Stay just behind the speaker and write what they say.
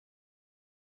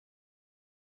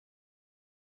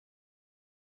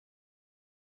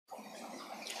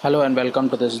Hello and welcome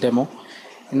to this demo.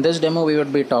 In this demo, we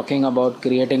would be talking about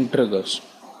creating triggers.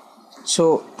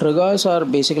 So, triggers are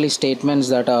basically statements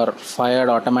that are fired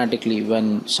automatically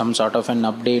when some sort of an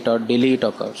update or delete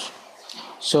occurs.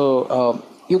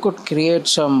 You could create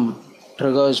some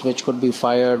triggers which could be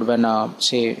fired when,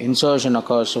 say, insertion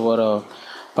occurs over a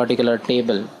particular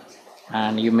table,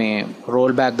 and you may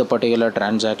roll back the particular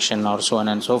transaction or so on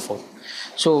and so forth.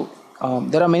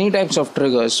 There are many types of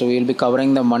triggers, so we'll be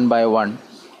covering them one by one.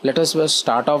 Let us first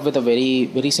start off with a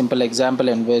very simple example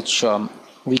in which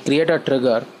we create a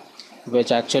trigger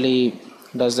which actually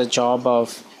does the job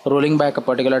of rolling back a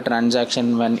particular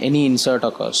transaction when any insert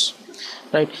occurs,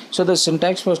 right? So the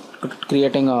syntax for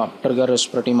creating a trigger is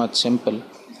pretty much simple.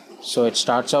 So it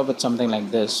starts off with something like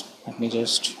this. Let me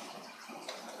just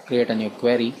create a new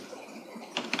query.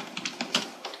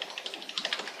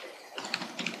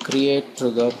 Create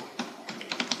trigger,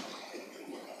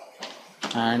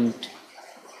 and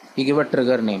you give a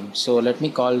trigger name. So let me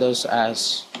call this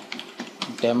as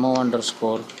demo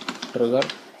underscore trigger.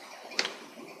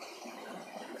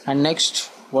 And next,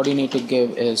 what you need to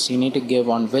give is you need to give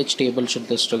on which table should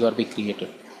this trigger be created.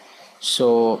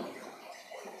 So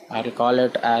I'll call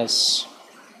it as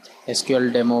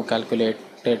SQL demo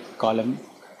calculated column,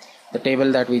 the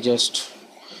table that we just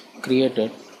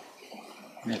created.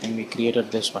 I think we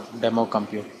created this one, demo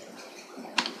compute.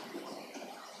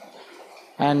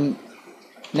 And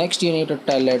next you need to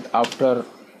tell it after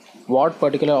what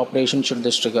particular operation should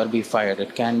this trigger be fired.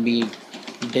 It can be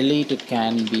delete, it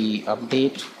can be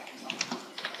update,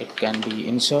 it can be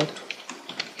insert.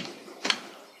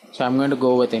 So I'm going to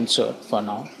go with insert for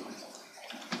now,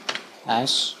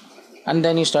 and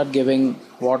then you start giving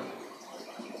what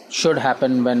should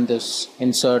happen when this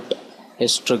insert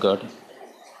is triggered,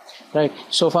 right?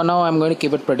 So for now I'm going to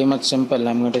keep it pretty much simple.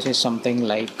 I'm going to say something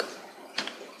like,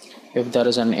 if there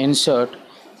is an insert,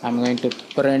 I'm going to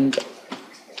print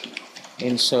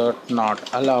insert not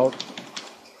allowed,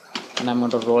 and I'm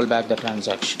going to roll back the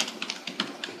transaction.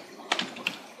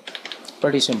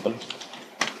 Pretty simple,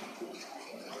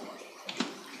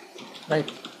 right?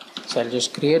 So I'll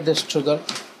just create this trigger.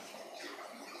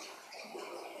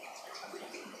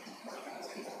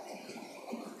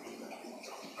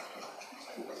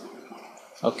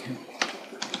 Okay.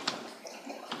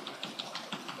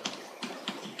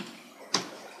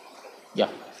 Yeah.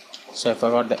 So I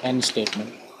forgot the end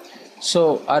statement.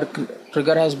 So our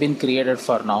trigger has been created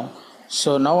for now.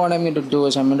 So now what I'm going to do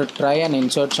is I'm going to try and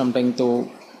insert something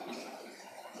to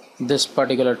this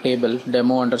particular table,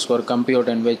 demo underscore compute,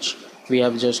 in which we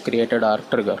have just created our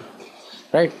trigger,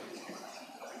 right?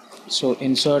 So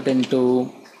insert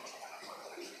into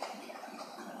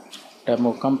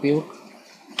demo compute,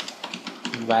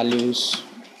 values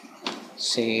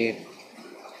say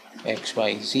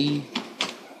XYZ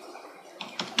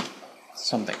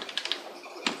something,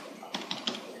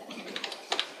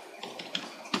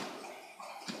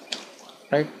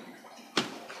 right?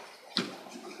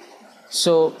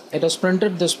 So it has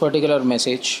printed this particular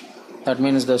message. That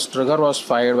means this trigger was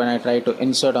fired when I tried to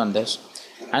insert on this,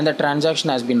 and the transaction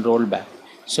has been rolled back.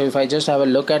 So if I just have a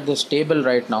look at this table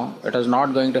right now, it is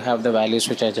not going to have the values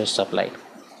which I just supplied,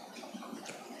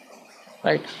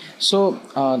 right? So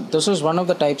this is one of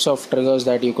the types of triggers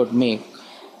that you could make.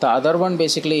 The other one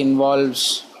basically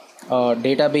involves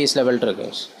database level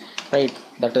triggers, right?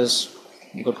 That is,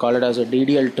 you could call it as a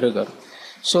DDL trigger.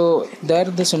 So there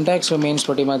the syntax remains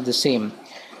pretty much the same.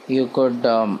 You could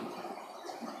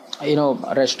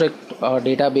restrict a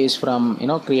database from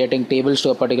creating tables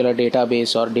to a particular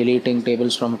database or deleting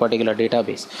tables from a particular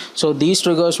database. So these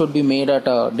triggers would be made at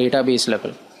a database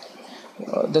level.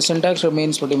 The syntax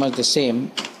remains pretty much the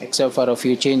same except for a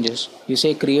few changes. You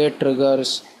say create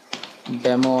triggers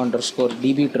demo underscore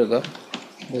db trigger.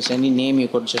 There's any name you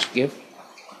could just give,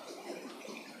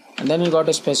 and then you got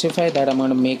to specify that I'm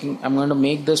going to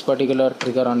make this particular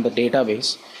trigger on the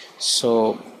database.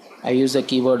 So I use the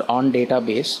keyword on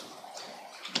database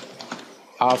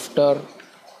after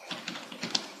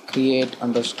create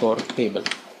underscore table.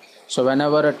 So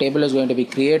whenever a table is going to be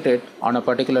created on a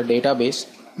particular database,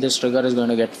 this trigger is going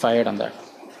to get fired on that.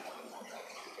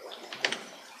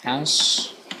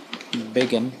 As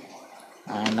begin,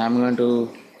 and I'm going to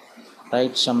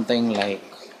write something like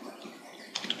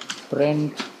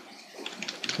print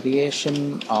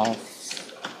creation of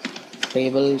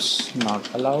tables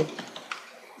not allowed,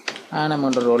 and I'm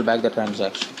going to roll back the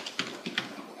transaction.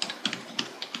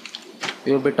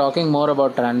 We will be talking more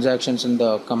about transactions in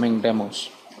the coming demos.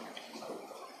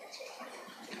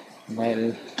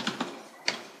 I'll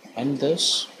end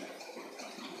this.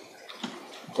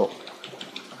 Go.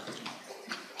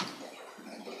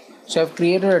 So I've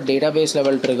created a database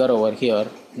level trigger over here.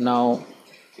 Now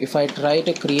if I try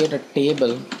to create a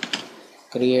table,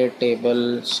 create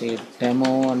table, say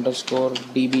demo underscore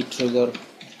db trigger,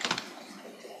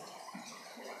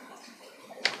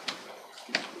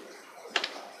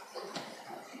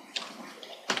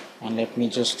 and let me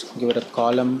just give it a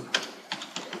column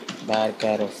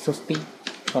varchar of 50.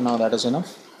 For now that is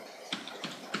enough.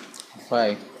 If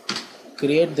I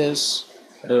create this,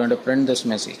 we're going to print this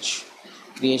message: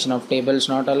 creation of tables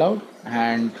not allowed,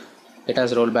 and it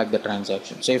has rolled back the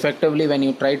transaction. So effectively, when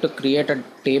you try to create a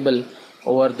table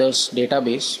over this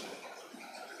database,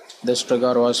 this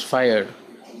trigger was fired,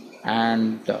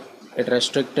 and it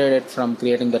restricted it from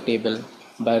creating the table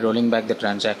by rolling back the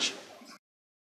transaction.